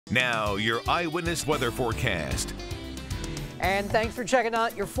Now, your eyewitness weather forecast. And thanks for checking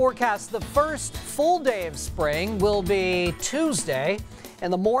out your forecast. The first full day of spring will be Tuesday.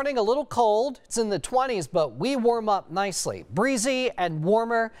 In the morning, a little cold. It's in the 20s, but we warm up nicely. Breezy and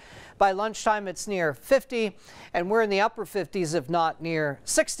warmer. By lunchtime, it's near 50, and we're in the upper 50s, if not near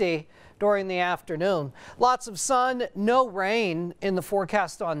 60 during the afternoon. Lots of sun, no rain in the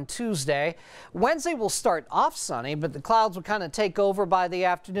forecast on Tuesday. Wednesday will start off sunny, but the clouds will kind of take over by the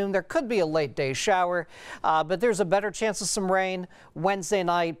afternoon. There could be a late day shower, but there's a better chance of some rain Wednesday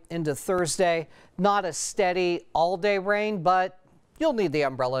night into Thursday. Not a steady all-day rain, but you'll need the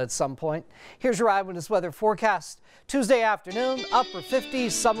umbrella at some point. Here's your eyewitness weather forecast. Tuesday afternoon, upper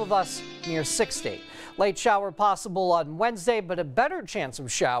 50s, some of us near 60. Late shower possible on Wednesday, but a better chance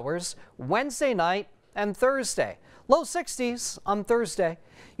of showers Wednesday night and Thursday. Low 60s on Thursday.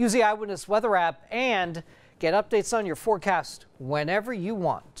 Use the Eyewitness Weather app and get updates on your forecast whenever you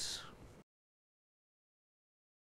want.